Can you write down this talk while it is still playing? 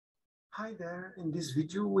Hi there. In this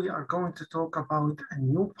video, we are going to talk about a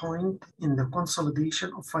new point in the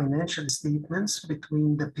consolidation of financial statements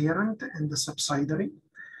between the parent and the subsidiary.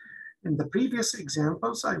 In the previous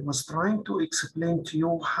examples, I was trying to explain to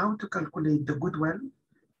you how to calculate the goodwill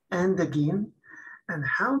and the gain, and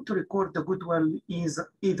how to record the goodwill is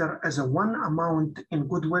either as a one amount in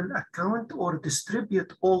goodwill account or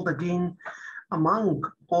distribute all the gain among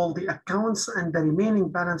all the accounts, and the remaining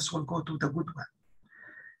balance will go to the goodwill.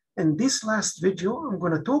 In this last video, I'm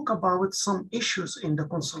going to talk about some issues in the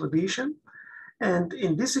consolidation. And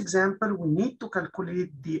in this example, we need to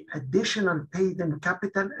calculate the additional paid-in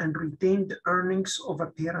capital and retained earnings of a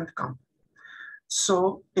parent company.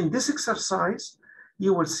 So in this exercise,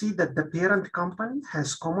 you will see that the parent company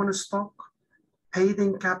has common stock,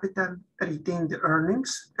 paid-in capital, retained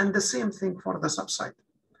earnings, and the same thing for the subsidiary.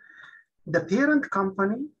 The parent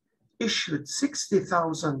company issued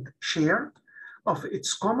 60,000 shares of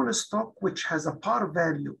its common stock, which has a par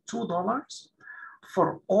value $2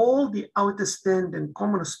 for all the outstanding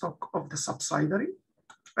common stock of the subsidiary.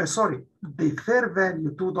 The fair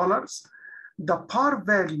value $2. The par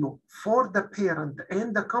value for the parent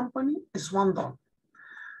and the company is $1.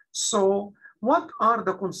 So what are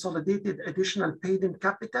the consolidated additional paid-in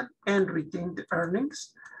capital and retained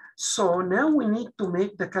earnings? So now we need to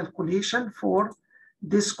make the calculation for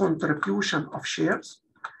this contribution of shares.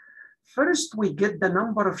 First, we get the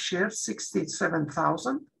number of shares,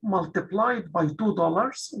 67,000, multiplied by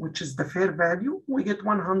 $2, which is the fair value, we get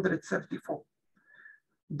 134.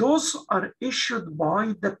 Those are issued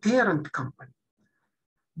by the parent company.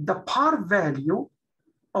 The par value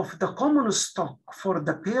of the common stock for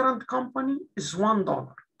the parent company is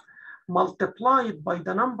 $1, multiplied by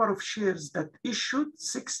the number of shares that issued,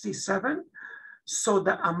 67. So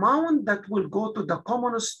the amount that will go to the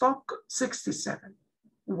common stock, 67.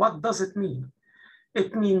 What does it mean?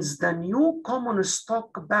 It means the new common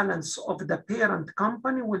stock balance of the parent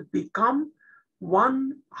company will become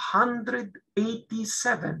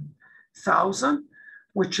 187,000,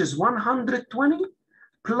 which is 120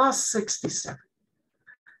 plus 67.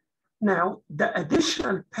 Now, the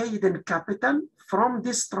additional paid-in capital from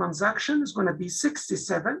this transaction is going to be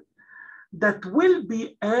 67. That will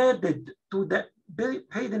be added to the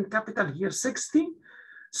paid-in capital here, 60.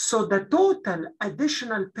 So the total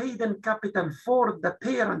additional paid-in capital for the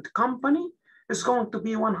parent company is going to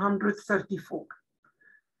be 134.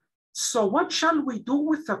 So what shall we do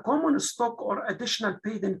with the common stock or additional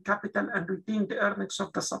paid-in capital and retained earnings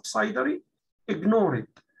of the subsidiary? Ignore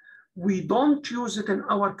it. We don't use it in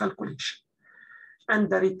our calculation. And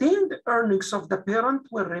the retained earnings of the parent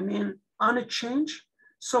will remain unchanged.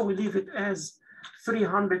 So we leave it as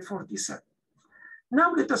 347.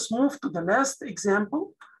 Now let us move to the last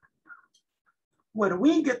example, where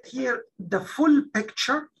we get here the full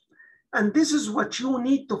picture. And this is what you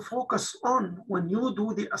need to focus on when you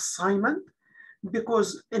do the assignment,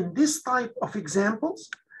 because in this type of examples,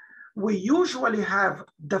 we usually have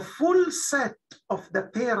the full set of the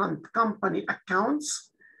parent company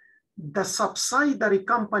accounts, the subsidiary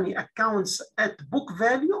company accounts at book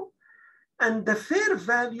value, and the fair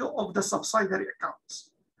value of the subsidiary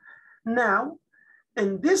accounts. Now,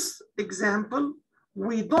 in this example,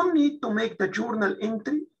 we don't need to make the journal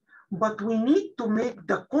entry, but we need to make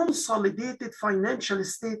the consolidated financial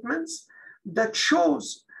statements that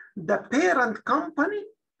shows the parent company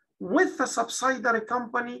with the subsidiary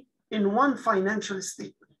company in one financial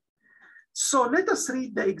statement. So let us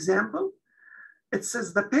read the example. It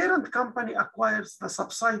says the parent company acquires the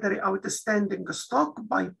subsidiary outstanding stock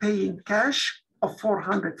by paying cash of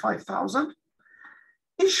 $405,000,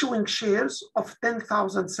 issuing shares of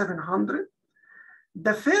 10,700.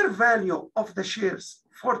 The fair value of the shares,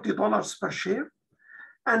 $40 per share.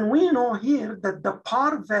 And we know here that the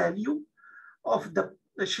par value of the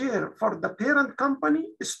share for the parent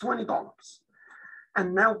company is $20.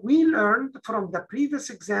 And now we learned from the previous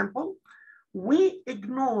example, we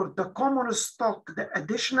ignore the common stock, the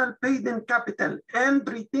additional paid-in capital and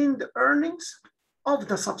retained earnings of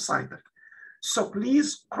the subsidiary. So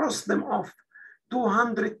please cross them off.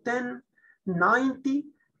 210, 90,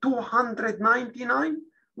 299,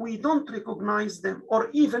 we don't recognize them, or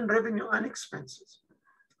even revenue and expenses.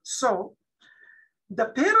 So the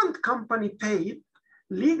parent company paid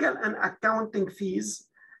legal and accounting fees,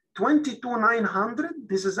 $22,900,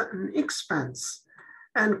 this is an expense,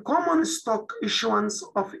 and common stock issuance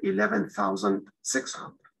of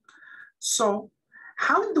 $11,600. So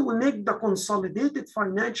how do we make the consolidated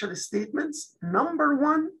financial statements? Number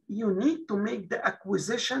one, you need to make the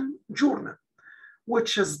acquisition journal,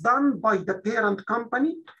 which is done by the parent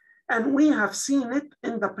company. And we have seen it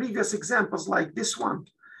in the previous examples like this one.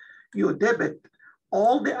 You debit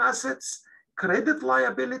all the assets, credit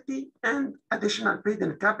liability, and additional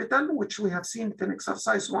paid-in capital, which we have seen in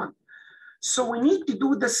exercise 1. So we need to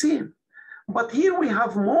do the same. But here we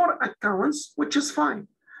have more accounts, which is fine.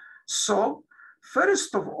 So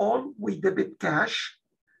first of all, we debit cash,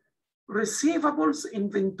 receivables,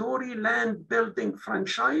 inventory, land, building,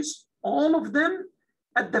 franchise, all of them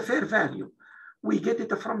at the fair value. We get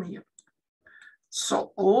it from here.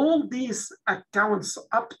 So all these accounts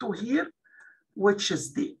up to here, which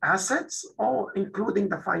is the assets, or including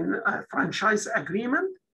the franchise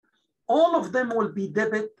agreement, all of them will be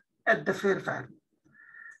debit at the fair value.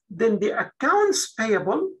 Then the accounts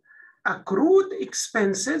payable, accrued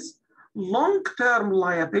expenses, long-term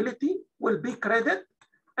liability will be credit,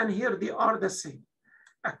 and here they are the same.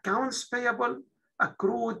 Accounts payable,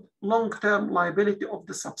 accrued, long-term liability of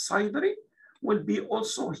the subsidiary will be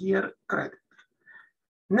also here credit.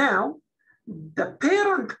 Now, the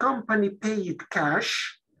parent company paid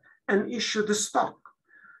cash and issued the stock.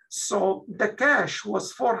 So the cash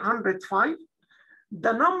was 405.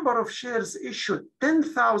 The number of shares issued,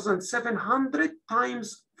 10,700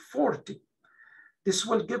 times 40. This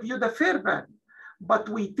will give you the fair value. But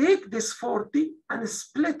we take this 40 and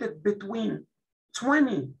split it between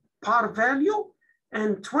 20 par value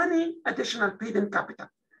and 20 additional paid-in capital.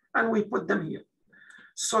 And we put them here.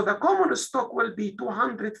 So the common stock will be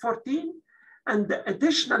 214, and the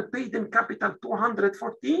additional paid-in capital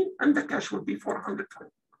 214, and the cash will be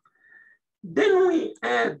 420. Then we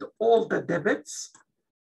add all the debits,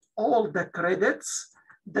 all the credits.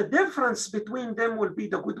 The difference between them will be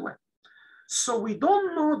the goodwill. So we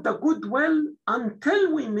don't know the goodwill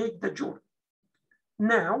until we make the journal.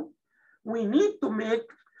 Now, we need to make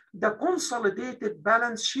the consolidated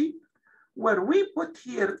balance sheet where we put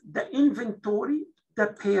here the inventory, the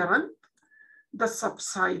parent, the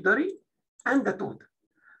subsidiary, and the total.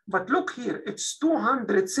 But look here, it's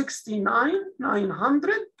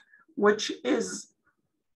 269,900, which is,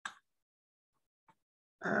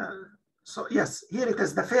 so yes, here it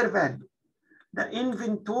is the fair value, the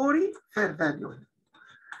inventory fair value.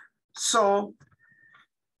 So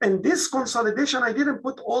in this consolidation, I didn't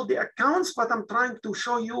put all the accounts, but I'm trying to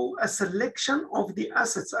show you a selection of the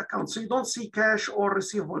assets accounts. So you don't see cash or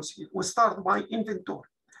receivables here. We start by inventory.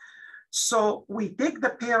 So we take the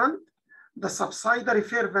parent, the subsidiary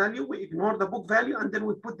fair value, we ignore the book value, and then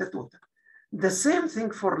we put the total. The same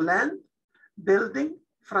thing for land, building,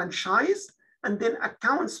 franchise, and then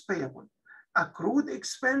accounts payable, accrued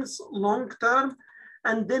expense, long-term,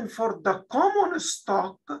 and then for the common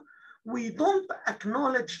stock, we don't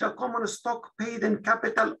acknowledge the common stock paid-in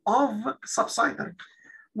capital of subsidiary.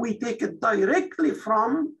 We take it directly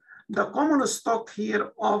from the common stock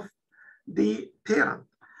here of the parent.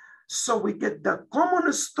 So we get the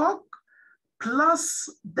common stock plus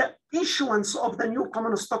the issuance of the new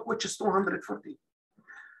common stock, which is 214.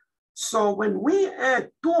 So when we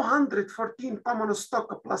add 214 common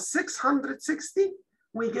stock plus 660,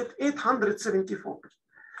 we get 874.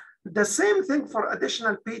 The same thing for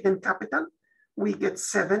additional paid-in capital. We get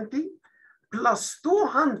 70 plus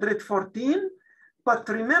 214. But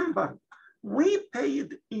remember, we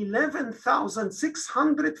paid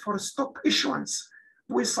 11,600 for stock issuance.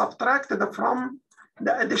 We subtracted from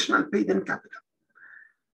the additional paid-in capital.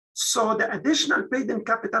 So the additional paid-in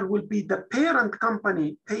capital will be the parent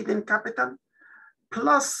company paid-in capital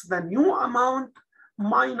plus the new amount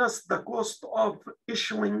minus the cost of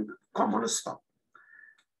issuing common stock.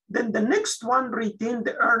 Then the next one, retained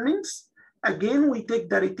earnings. Again, we take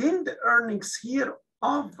the retained earnings here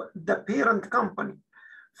of the parent company,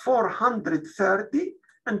 430,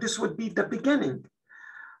 and this would be the beginning.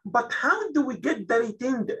 But how do we get the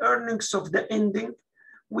retained earnings of the ending?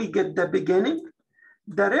 We get the beginning.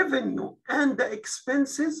 The revenue and the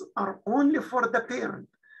expenses are only for the parent.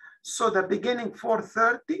 So the beginning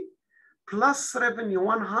 430 plus revenue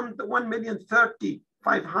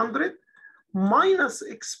 1,030,500 minus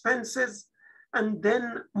expenses, and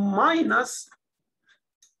then minus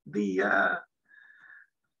the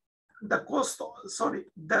cost,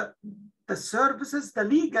 sorry, the services, the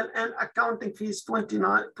legal and accounting fees,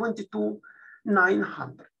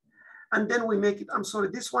 22,900. And then we make it, I'm sorry,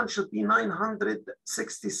 this one should be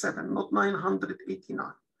 967, not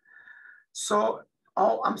 989. So,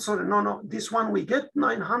 oh, I'm sorry, no, this one we get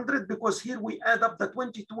 900 because here we add up the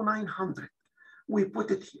 22,900. We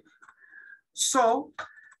put it here. So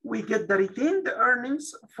we get the retained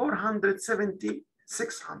earnings,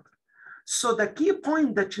 470,600. So the key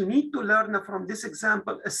point that you need to learn from this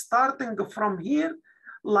example is starting from here,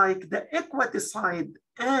 like the equity side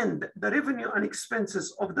and the revenue and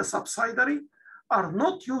expenses of the subsidiary are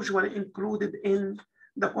not usually included in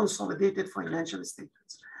the consolidated financial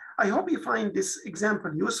statements. I hope you find this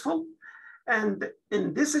example useful. And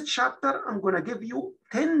in this chapter, I'm going to give you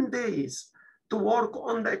 10 days to work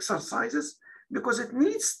on the exercises because it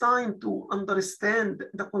needs time to understand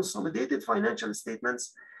the consolidated financial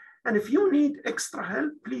statements. And if you need extra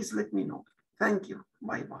help, please let me know. Thank you.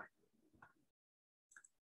 Bye-bye.